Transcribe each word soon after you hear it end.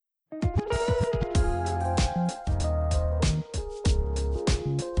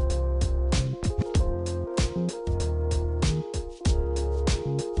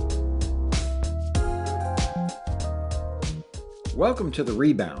Welcome to the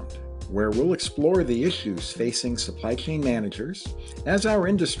Rebound, where we'll explore the issues facing supply chain managers as our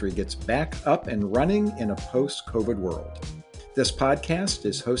industry gets back up and running in a post-COVID world. This podcast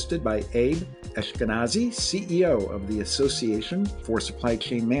is hosted by Abe Eshkenazi, CEO of the Association for Supply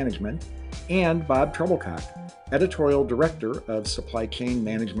Chain Management, and Bob Treblecock, Editorial Director of Supply Chain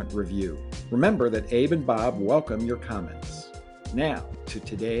Management Review. Remember that Abe and Bob welcome your comments. Now to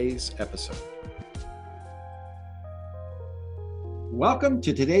today's episode. Welcome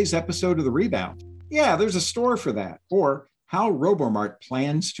to today's episode of The Rebound. Yeah, there's a store for that, or how Robomart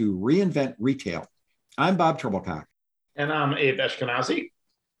plans to reinvent retail. I'm Bob Treblecock. And I'm Abe Eshkenazi.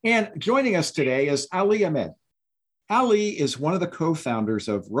 And joining us today is Ali Ahmed. Ali is one of the co-founders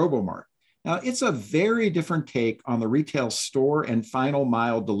of Robomart. Now, it's a very different take on the retail store and final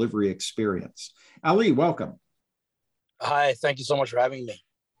mile delivery experience. Ali, welcome. Hi, thank you so much for having me.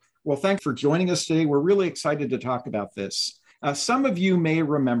 Well, thanks for joining us today. We're really excited to talk about this. Some of you may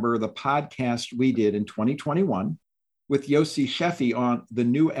remember the podcast we did in 2021 with Yossi Sheffi on the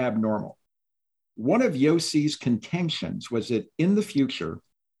new abnormal. One of Yossi's contentions was that in the future,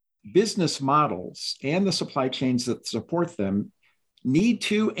 business models and the supply chains that support them need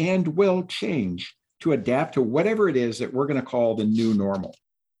to and will change to adapt to whatever it is that we're going to call the new normal.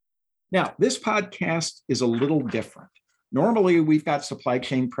 Now, this podcast is a little different. Normally, we've got supply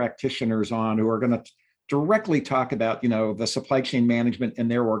chain practitioners on who are going to directly talk about, the supply chain management in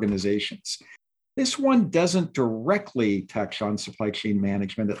their organizations. This one doesn't directly touch on supply chain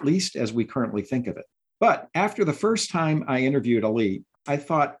management, at least as we currently think of it. But after the first time I interviewed Ali, I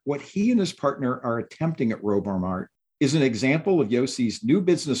thought what he and his partner are attempting at Robomart is an example of Yossi's new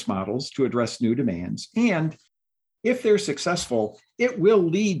business models to address new demands. And if they're successful, it will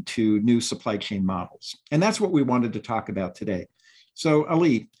lead to new supply chain models. And that's what we wanted to talk about today. So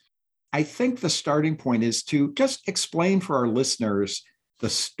Ali, I think the starting point is to just explain for our listeners the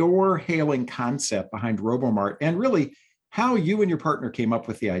store hailing concept behind Robomart and really how you and your partner came up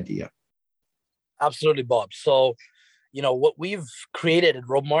with the idea. Absolutely, Bob. So, what we've created at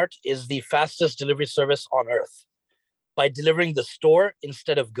Robomart is the fastest delivery service on earth by delivering the store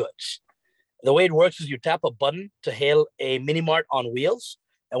instead of goods. The way it works is you tap a button to hail a mini mart on wheels.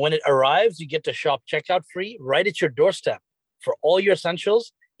 And when it arrives, you get to shop checkout free right at your doorstep for all your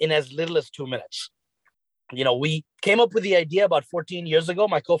essentials in as little as 2 minutes. We came up with the idea about 14 years ago.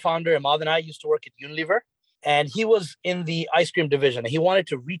 My co-founder, Ahmad, and I used to work at Unilever, and he was in the ice cream division. He wanted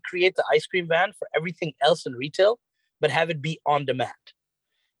to recreate the ice cream van for everything else in retail, but have it be on demand.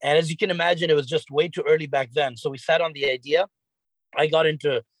 And as you can imagine, it was just way too early back then. So we sat on the idea. I got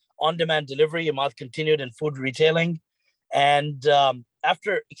into on-demand delivery. Ahmad continued in food retailing. And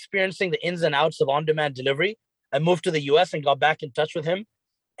after experiencing the ins and outs of on-demand delivery, I moved to the US and got back in touch with him.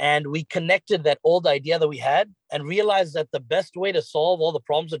 And we connected that old idea that we had and realized that the best way to solve all the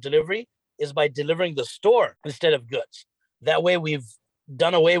problems of delivery is by delivering the store instead of goods. That way we've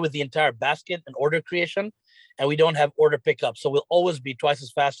done away with the entire basket and order creation, and we don't have order pickup. So we'll always be twice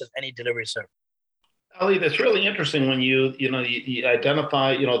as fast as any delivery service. Ali, that's really interesting when you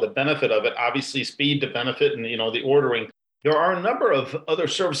identify, the benefit of it, obviously speed to benefit and, the ordering. There are a number of other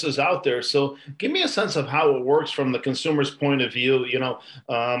services out there. So give me a sense of how it works from the consumer's point of view,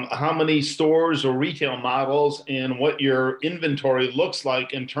 how many stores or retail models and what your inventory looks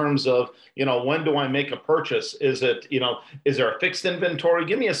like in terms of, when do I make a purchase? Is it, is there a fixed inventory?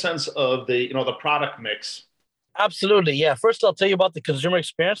 Give me a sense of the product mix. Absolutely. Yeah. First, I'll tell you about the consumer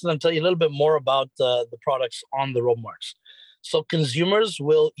experience and then tell you a little bit more about the products on the Robomarts. So consumers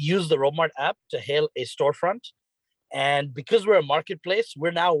will use the Robomart app to hail a storefront. And because we're a marketplace,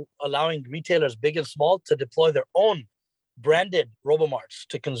 we're now allowing retailers big and small to deploy their own branded Robomarts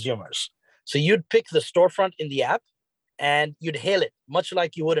to consumers. So you'd pick the storefront in the app and you'd hail it, much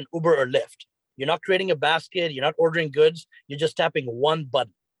like you would an Uber or Lyft. You're not creating a basket, you're not ordering goods, you're just tapping one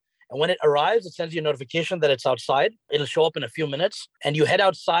button. And when it arrives, it sends you a notification that it's outside. It'll show up in a few minutes. And you head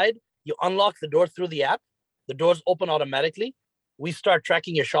outside, you unlock the door through the app. The doors open automatically. We start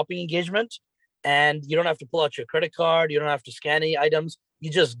tracking your shopping engagement. And you don't have to pull out your credit card. You don't have to scan any items.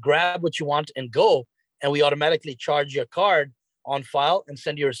 You just grab what you want and go. And we automatically charge your card on file and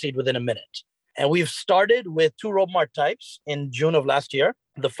send you a receipt within a minute. And we've started with 2 Robomart types in June of last year,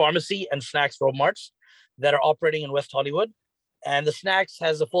 the pharmacy and snacks Robomarts that are operating in West Hollywood. And the snacks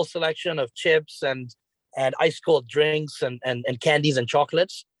has a full selection of chips and ice cold drinks and candies and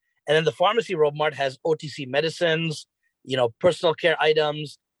chocolates. And then the pharmacy Robomart has OTC medicines, personal care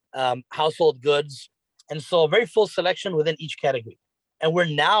items, household goods. And so a very full selection within each category. And we're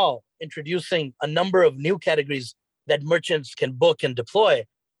now introducing a number of new categories that merchants can book and deploy,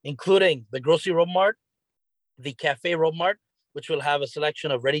 including the grocery Robomart, the cafe Robomart, which will have a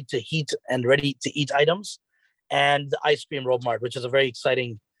selection of ready to heat and ready to eat items, and the ice cream Robomart, which is a very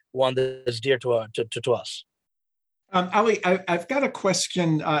exciting one that is dear to us. Ali, I've got a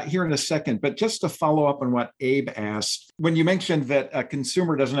question here in a second, but just to follow up on what Abe asked, when you mentioned that a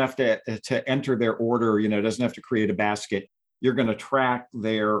consumer doesn't have to enter their order, doesn't have to create a basket, you're going to track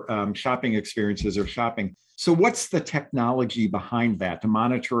their shopping experiences or shopping. So what's the technology behind that to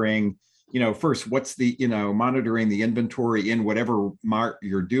monitoring, first, what's the, monitoring the inventory in whatever mart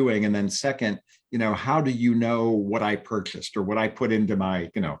you're doing? And then second, how do you know what I purchased or what I put into my,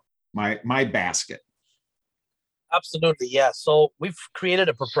 my basket? Absolutely, yeah. So we've created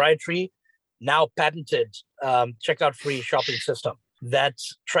a proprietary, now patented checkout-free shopping system that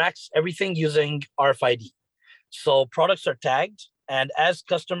tracks everything using RFID. So products are tagged, and as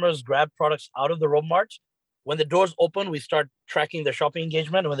customers grab products out of the Robomart, when the doors open, we start tracking their shopping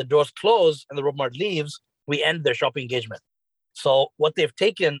engagement. And when the doors close and the Robomart leaves, we end their shopping engagement. So what they've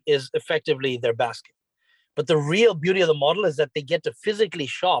taken is effectively their basket. But the real beauty of the model is that they get to physically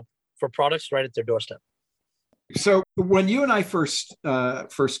shop for products right at their doorstep. So when you and I first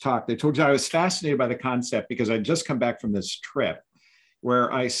talked, I told you I was fascinated by the concept because I'd just come back from this trip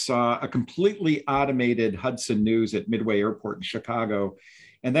where I saw a completely automated Hudson News at Midway Airport in Chicago.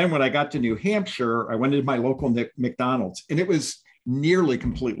 And then when I got to New Hampshire, I went to my local McDonald's, and it was nearly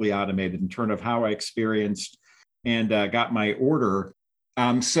completely automated in terms of how I experienced and got my order.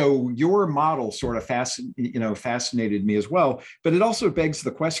 So your model sort of fascinated me as well. But it also begs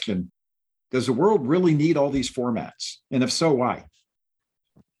the question, does the world really need all these formats? And if so, why?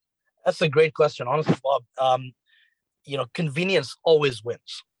 That's a great question. Honestly, Bob, convenience always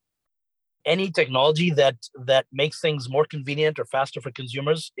wins. Any technology that makes things more convenient or faster for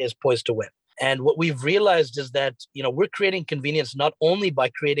consumers is poised to win. And what we've realized is that, we're creating convenience not only by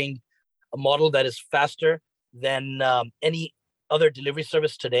creating a model that is faster than any other delivery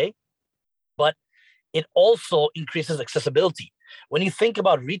service today, but it also increases accessibility. When you think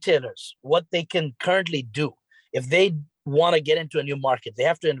about retailers, what they can currently do, if they want to get into a new market, they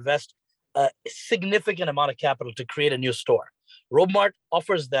have to invest a significant amount of capital to create a new store. Robomart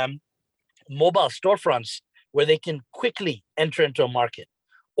offers them mobile storefronts where they can quickly enter into a market.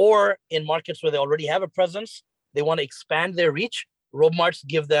 Or in markets where they already have a presence, they want to expand their reach. Robomarts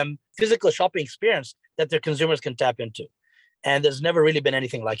give them physical shopping experience that their consumers can tap into. And there's never really been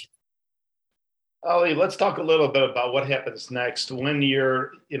anything like it. Ali, let's talk a little bit about what happens next when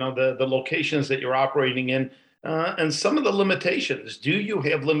you're, the locations that you're operating in and some of the limitations. Do you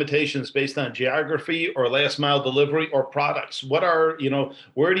have limitations based on geography or last mile delivery or products? What are,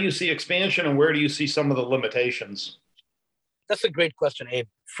 where do you see expansion and where do you see some of the limitations? That's a great question, Abe.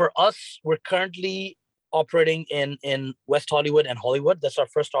 For us, we're currently operating in West Hollywood and Hollywood. That's our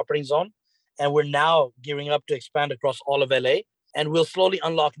first operating zone. And we're now gearing up to expand across all of LA. And we'll slowly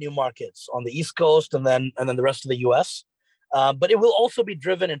unlock new markets on the East Coast and then the rest of the US. But it will also be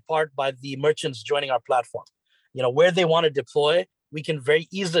driven in part by the merchants joining our platform. Where they want to deploy, we can very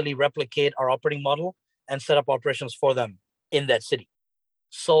easily replicate our operating model and set up operations for them in that city.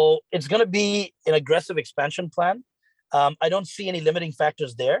 So it's going to be an aggressive expansion plan. I don't see any limiting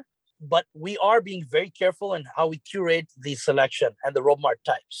factors there, but we are being very careful in how we curate the selection and the Robomart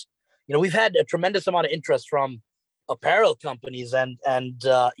types. We've had a tremendous amount of interest from apparel companies and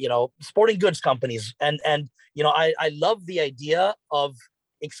sporting goods companies. And I love the idea of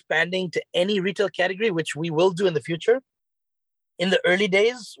expanding to any retail category, which we will do in the future. In the early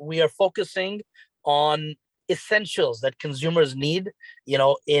days, we are focusing on essentials that consumers need,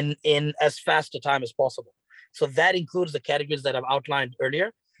 in as fast a time as possible. So that includes the categories that I've outlined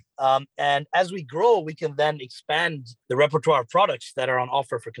earlier. And as we grow, we can then expand the repertoire of products that are on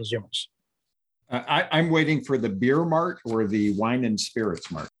offer for consumers. I'm waiting for the beer mart or the wine and spirits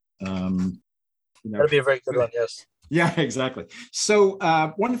mart. That'd be a very good one, yes. Yeah, exactly. So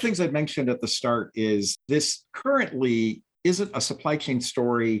one of the things I mentioned at the start is this currently isn't a supply chain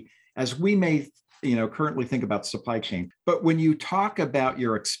story as we may currently think about supply chain. But when you talk about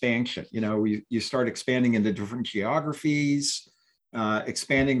your expansion, you start expanding into different geographies,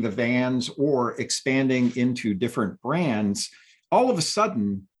 expanding the vans or expanding into different brands, all of a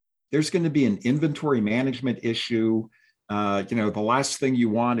sudden, there's going to be an inventory management issue. The last thing you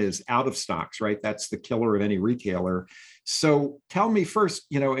want is out of stocks, right? That's the killer of any retailer. So tell me first,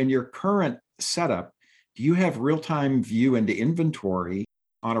 in your current setup, do you have real-time view into inventory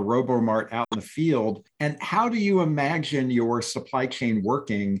on a Robomart out in the field? And how do you imagine your supply chain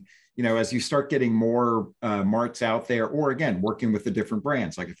working, as you start getting more marts out there, or again, working with the different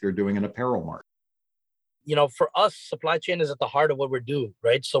brands, like if you're doing an apparel mart? For us, supply chain is at the heart of what we're doing,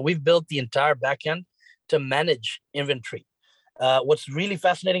 right? So we've built the entire backend to manage inventory. What's really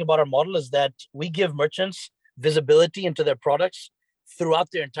fascinating about our model is that we give merchants visibility into their products throughout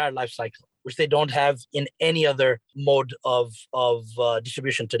their entire life cycle, which they don't have in any other mode of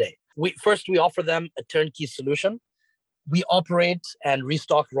distribution today. We offer them a turnkey solution. We operate and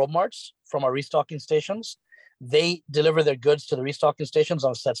restock Robomarts from our restocking stations. They deliver their goods to the restocking stations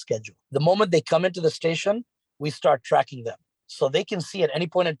on a set schedule. The moment they come into the station, we start tracking them. So they can see at any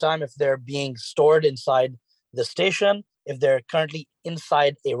point in time if they're being stored inside the station, if they're currently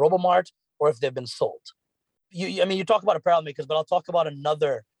inside a Robomart, or if they've been sold. You talk about apparel makers, but I'll talk about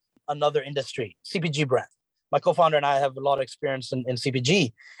another industry, CPG brand. My co-founder and I have a lot of experience in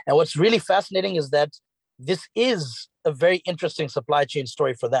CPG. And what's really fascinating is that this is a very interesting supply chain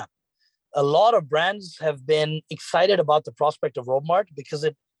story for them. A lot of brands have been excited about the prospect of Robomart because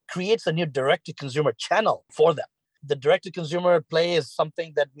it creates a new direct-to-consumer channel for them. The direct-to-consumer play is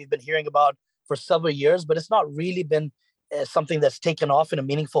something that we've been hearing about for several years, but it's not really been something that's taken off in a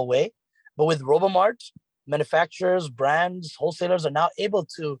meaningful way. But with Robomart, manufacturers, brands, wholesalers are now able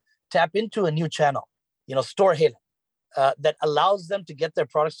to tap into a new channel, store hailing, that allows them to get their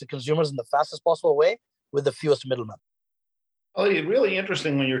products to consumers in the fastest possible way with the fewest middlemen. Oh, it's really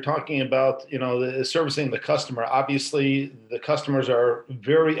interesting when you're talking about, servicing the customer. Obviously, the customers are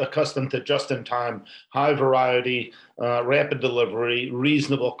very accustomed to just-in-time, high variety, rapid delivery,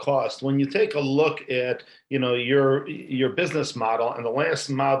 reasonable cost. When you take a look at, your business model and the last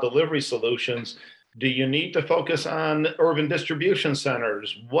mile delivery solutions, do you need to focus on urban distribution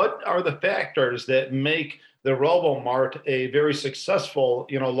centers? What are the factors that make the Robomart a very successful,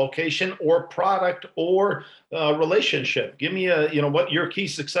 location or product or relationship? Give me what your key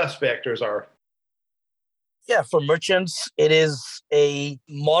success factors are. Yeah, for merchants, it is a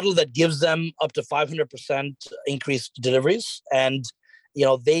model that gives them up to 500% increased deliveries, and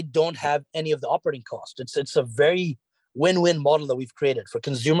they don't have any of the operating costs. It's a very win-win model that we've created for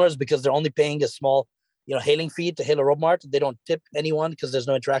consumers because they're only paying a small, hailing fee to hail a Robomart. They don't tip anyone because there's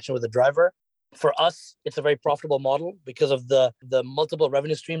no interaction with the driver. For us, it's a very profitable model because of the multiple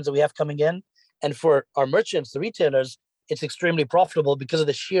revenue streams that we have coming in. And for our merchants, the retailers, it's extremely profitable because of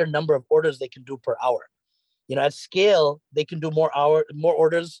the sheer number of orders they can do per hour. At scale, they can do more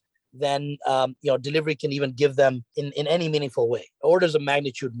orders than delivery can even give them in any meaningful way. Orders of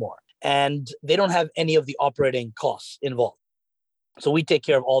magnitude more. And they don't have any of the operating costs involved. So we take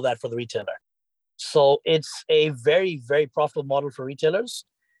care of all that for the retailer. So it's a very, very profitable model for retailers.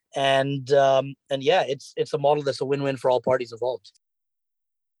 And yeah, it's a model that's a win-win for all parties involved.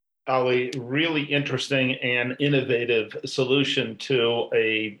 Ali, really interesting and innovative solution to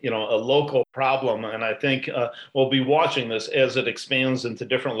a local problem, and I think we'll be watching this as it expands into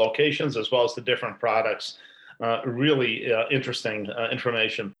different locations as well as the different products. Really interesting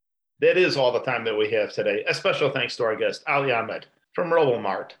information. That is all the time that we have today. A special thanks to our guest Ali Ahmed from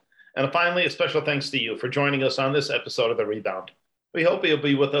Robomart, and finally a special thanks to you for joining us on this episode of The Rebound. We hope you'll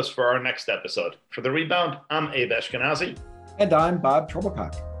be with us for our next episode. For The Rebound, I'm Abe Ashkenazi. And I'm Bob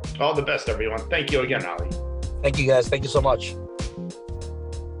Treblecock. All the best, everyone. Thank you again, Ali. Thank you, guys. Thank you so much.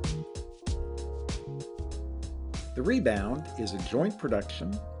 The Rebound is a joint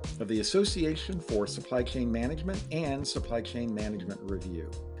production of the Association for Supply Chain Management and Supply Chain Management Review.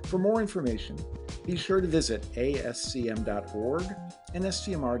 For more information, be sure to visit ascm.org and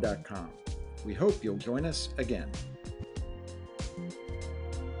scmr.com. We hope you'll join us again.